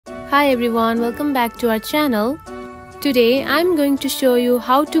Hi everyone, welcome back to our channel. Today I'm going to show you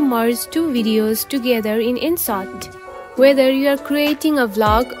how to merge two videos together in Inshot. Whether you are creating a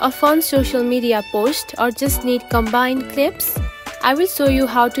vlog, a fun social media post, or just need combined clips, I will show you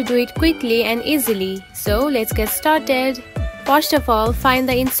how to do it quickly and easily. So let's get started. First of all, find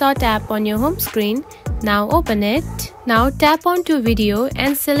the Inshot app on your home screen. Now open it. Now tap onto video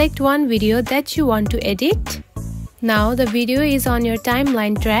and select one video that you want to edit. Now the video is on your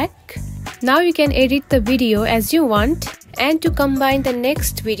timeline track. Now you can edit the video as you want. And to combine the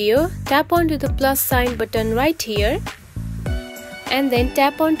next video, tap onto the plus sign button right here. And then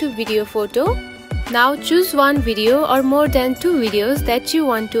tap onto video photo. Now choose one video or more than two videos that you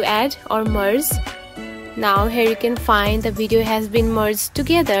want to add or merge. Now here you can find the video has been merged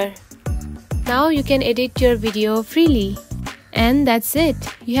together. Now you can edit your video freely. And that's it.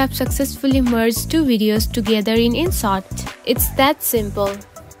 You have successfully merged two videos together in Inshot. It's that simple.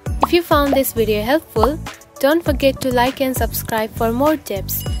 If you found this video helpful, don't forget to like and subscribe for more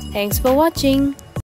tips. Thanks for watching.